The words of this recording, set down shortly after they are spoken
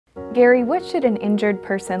Gary, what should an injured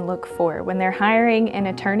person look for when they're hiring an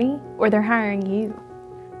attorney or they're hiring you?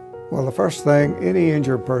 Well, the first thing any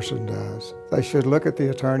injured person does, they should look at the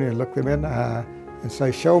attorney and look them in the eye and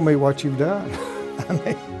say, show me what you've done. I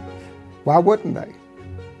mean, why wouldn't they?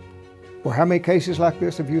 Well, how many cases like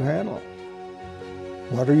this have you handled?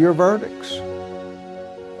 What are your verdicts?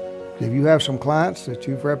 Do you have some clients that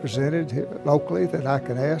you've represented locally that I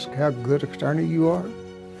can ask how good an attorney you are?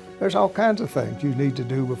 There's all kinds of things you need to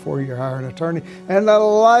do before you hire an attorney. And the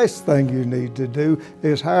last thing you need to do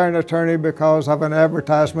is hire an attorney because of an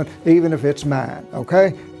advertisement, even if it's mine,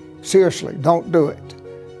 okay? Seriously, don't do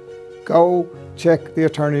it. Go check the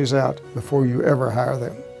attorneys out before you ever hire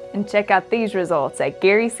them. And check out these results at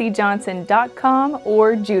GaryCJohnson.com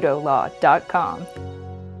or JudoLaw.com.